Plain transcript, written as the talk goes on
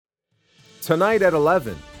Tonight at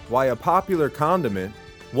 11, why a popular condiment,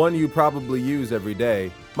 one you probably use every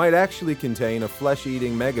day, might actually contain a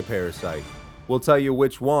flesh-eating megaparasite. We'll tell you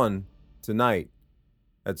which one tonight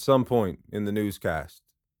at some point in the newscast.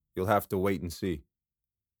 You'll have to wait and see.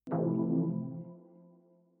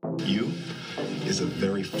 You is a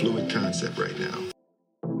very fluid concept right now.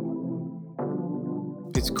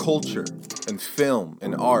 It's culture and film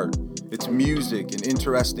and art. It's music and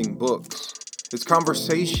interesting books. It's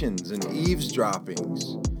conversations and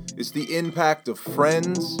eavesdroppings. It's the impact of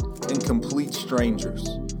friends and complete strangers.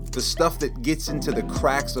 The stuff that gets into the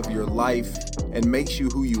cracks of your life and makes you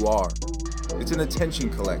who you are. It's an attention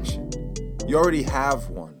collection. You already have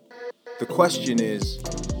one. The question is,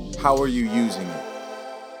 how are you using it?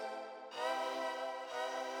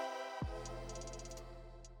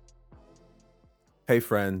 Hey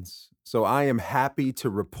friends, so I am happy to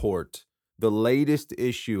report the latest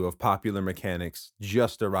issue of Popular Mechanics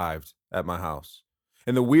just arrived at my house.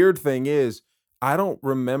 And the weird thing is, I don't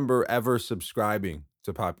remember ever subscribing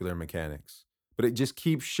to Popular Mechanics, but it just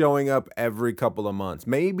keeps showing up every couple of months.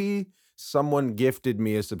 Maybe someone gifted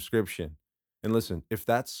me a subscription. And listen, if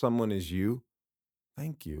that someone is you,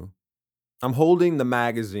 thank you. I'm holding the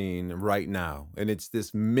magazine right now, and it's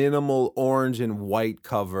this minimal orange and white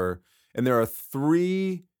cover, and there are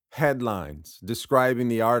 3 headlines describing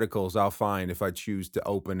the articles I'll find if I choose to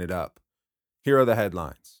open it up. Here are the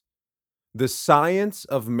headlines. The Science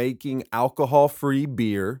of Making Alcohol-Free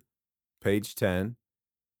Beer, page 10.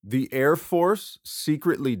 The Air Force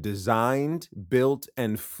secretly designed, built,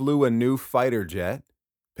 and flew a new fighter jet,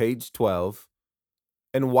 page 12.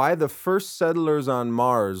 And why the first settlers on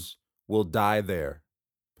Mars will die there,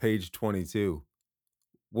 page 22.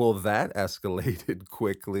 Well, that escalated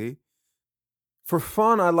quickly. For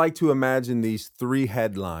fun, I like to imagine these 3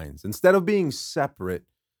 headlines. Instead of being separate,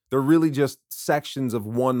 they're really just sections of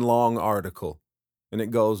one long article. And it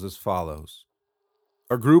goes as follows.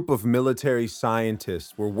 A group of military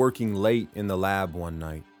scientists were working late in the lab one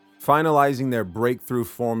night, finalizing their breakthrough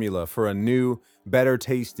formula for a new,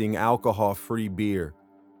 better-tasting alcohol-free beer,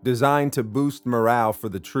 designed to boost morale for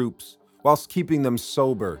the troops whilst keeping them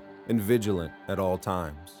sober and vigilant at all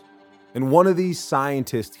times. And one of these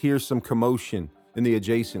scientists hears some commotion in the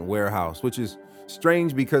adjacent warehouse, which is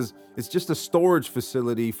strange because it's just a storage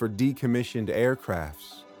facility for decommissioned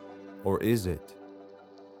aircrafts. Or is it?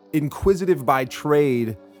 Inquisitive by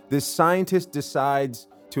trade, this scientist decides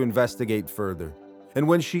to investigate further. And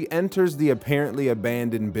when she enters the apparently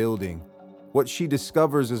abandoned building, what she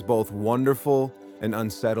discovers is both wonderful and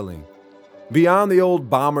unsettling. Beyond the old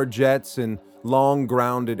bomber jets and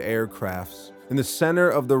long-grounded aircrafts, in the center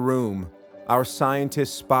of the room, our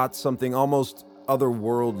scientist spots something almost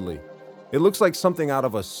otherworldly. It looks like something out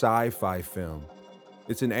of a sci-fi film.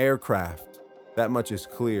 It's an aircraft, that much is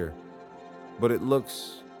clear. But it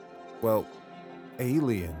looks, well,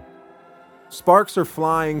 alien. Sparks are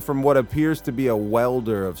flying from what appears to be a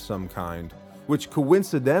welder of some kind, which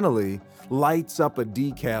coincidentally lights up a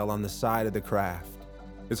decal on the side of the craft.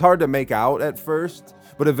 It's hard to make out at first,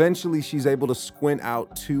 but eventually she's able to squint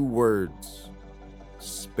out 2 words.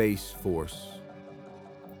 Space Force.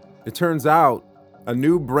 It turns out a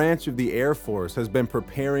new branch of the Air Force has been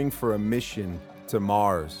preparing for a mission to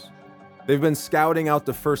Mars. They've been scouting out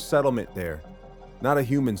the first settlement there. Not a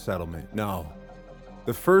human settlement, no.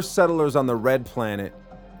 The first settlers on the Red Planet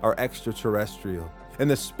are extraterrestrial, and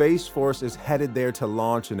the Space Force is headed there to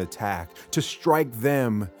launch an attack, to strike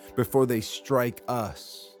them before they strike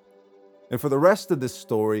us. And for the rest of this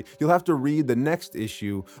story, you'll have to read the next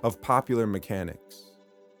issue of Popular Mechanics.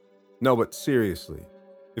 No, but seriously,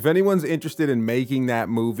 if anyone's interested in making that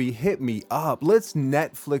movie, hit me up. Let's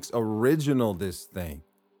Netflix original this thing.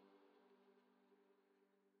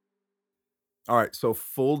 All right, so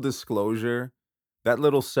full disclosure, that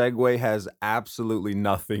little segue has absolutely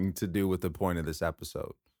nothing to do with the point of this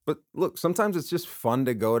episode. But look, sometimes it's just fun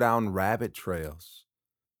to go down rabbit trails.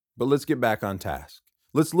 But let's get back on task.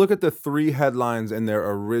 Let's look at the 3 headlines in their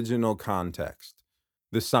original context.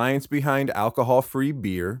 The science behind alcohol-free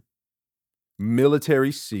beer,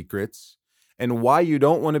 military secrets, and why you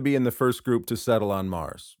don't want to be in the first group to settle on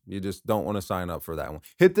Mars. You just don't want to sign up for that one.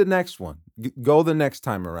 Hit the next one. Go the next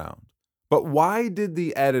time around. But why did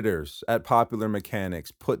the editors at Popular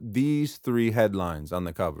Mechanics put these 3 headlines on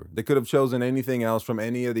the cover? They could have chosen anything else from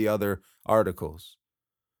any of the other articles.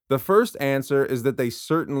 The first answer is that they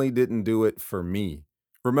certainly didn't do it for me.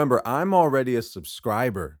 Remember, I'm already a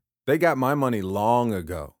subscriber. They got my money long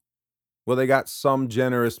ago. Well, they got some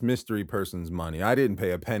generous mystery person's money. I didn't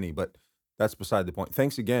pay a penny, but that's beside the point.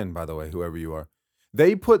 Thanks again, by the way, whoever you are.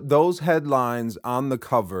 They put those headlines on the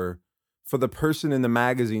cover for the person in the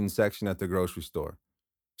magazine section at the grocery store,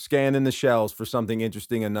 scanning the shelves for something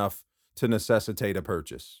interesting enough to necessitate a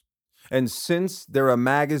purchase. And since they're a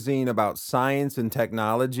magazine about science and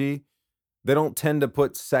technology, they don't tend to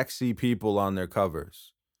put sexy people on their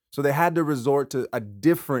covers. So they had to resort to a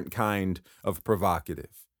different kind of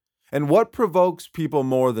provocative. And what provokes people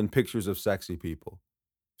more than pictures of sexy people?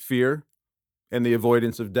 Fear and the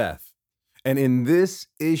avoidance of death. And in this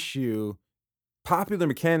issue, Popular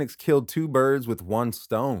Mechanics killed two birds with one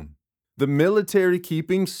stone. The military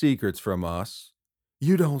keeping secrets from us,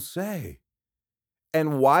 you don't say.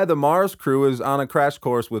 And why the Mars crew is on a crash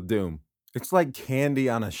course with doom. It's like candy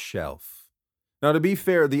on a shelf. Now, to be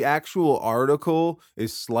fair, the actual article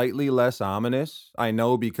is slightly less ominous. I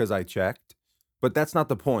know because I checked, but that's not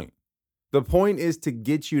the point. The point is to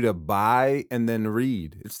get you to buy and then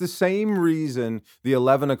read. It's the same reason the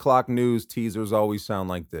 11 o'clock news teasers always sound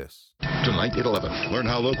like this. Tonight at 11, learn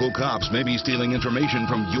how local cops may be stealing information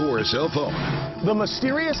from your cell phone. The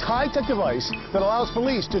mysterious high-tech device that allows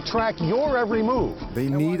police to track your every move. They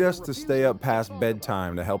need us to stay up past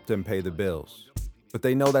bedtime to help them pay the bills. But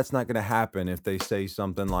they know that's not going to happen if they say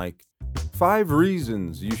something like, 5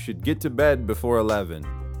 reasons you should get to bed before 11.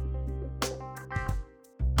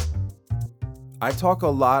 I talk a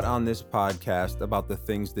lot on this podcast about the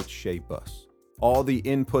things that shape us, all the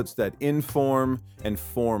inputs that inform and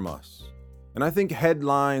form us. And I think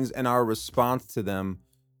headlines and our response to them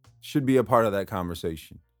should be a part of that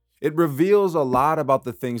conversation. It reveals a lot about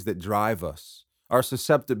the things that drive us, our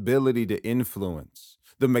susceptibility to influence,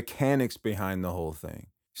 the mechanics behind the whole thing.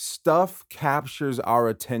 Stuff captures our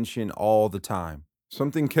attention all the time.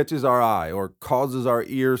 Something catches our eye or causes our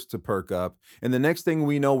ears to perk up, and the next thing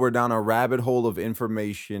we know, we're down a rabbit hole of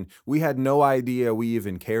information we had no idea we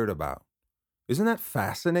even cared about. Isn't that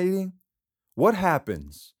fascinating? What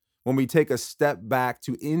happens when we take a step back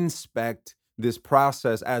to inspect this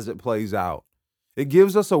process as it plays out? It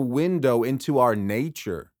gives us a window into our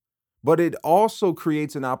nature, but it also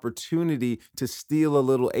creates an opportunity to steal a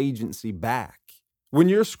little agency back. When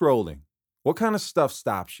you're scrolling, what kind of stuff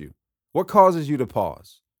stops you? What causes you to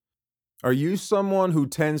pause? Are you someone who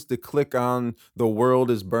tends to click on "the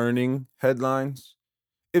world is burning" headlines?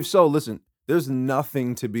 If so, listen, there's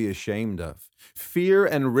nothing to be ashamed of. Fear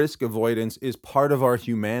and risk avoidance is part of our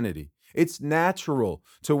humanity. It's natural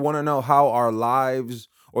to want to know how our lives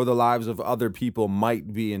or the lives of other people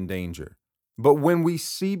might be in danger. But when we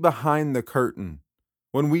see behind the curtain,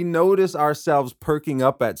 when we notice ourselves perking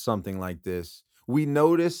up at something like this, we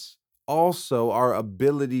notice also our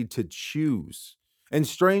ability to choose. And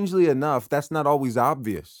strangely enough, that's not always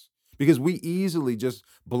obvious because we easily just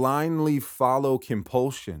blindly follow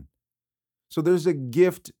compulsion. So there's a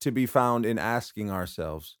gift to be found in asking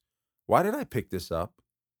ourselves, why did I pick this up?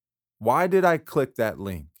 Why did I click that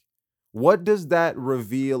link? What does that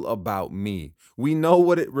reveal about me? We know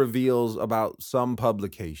what it reveals about some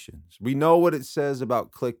publications. We know what it says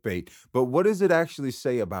about clickbait, but what does it actually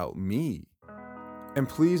say about me? And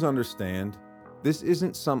please understand, this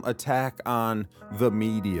isn't some attack on the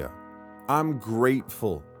media. I'm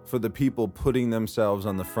grateful for the people putting themselves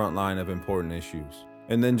on the front line of important issues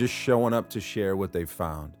and then just showing up to share what they've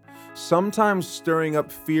found. Sometimes stirring up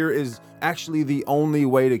fear is actually the only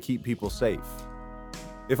way to keep people safe.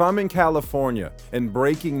 If I'm in California and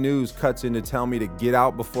breaking news cuts in to tell me to get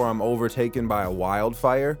out before I'm overtaken by a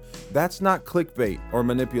wildfire, that's not clickbait or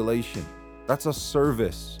manipulation. That's a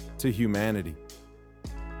service to humanity.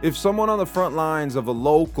 If someone on the front lines of a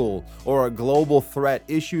local or a global threat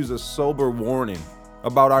issues a sober warning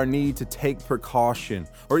about our need to take precaution,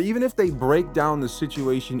 or even if they break down the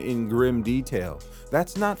situation in grim detail,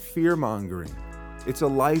 that's not fear-mongering. It's a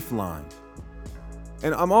lifeline.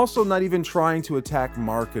 And I'm also not even trying to attack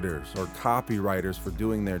marketers or copywriters for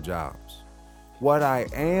doing their jobs. What I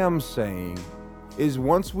am saying is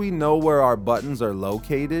once we know where our buttons are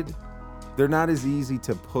located, they're not as easy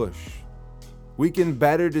to push. We can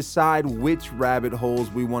better decide which rabbit holes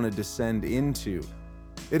we want to descend into.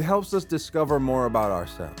 It helps us discover more about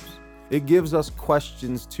ourselves. It gives us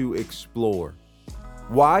questions to explore.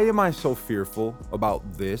 Why am I so fearful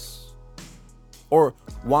about this? Or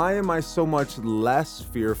why am I so much less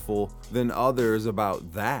fearful than others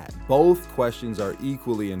about that? Both questions are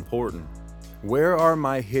equally important. Where are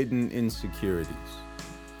my hidden insecurities?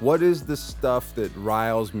 What is the stuff that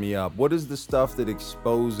riles me up? What is the stuff that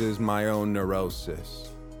exposes my own neurosis?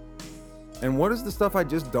 And what is the stuff I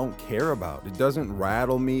just don't care about? It doesn't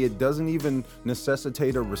rattle me. It doesn't even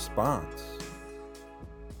necessitate a response.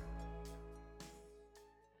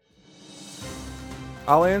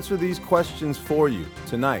 I'll answer these questions for you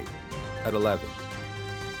tonight at 11.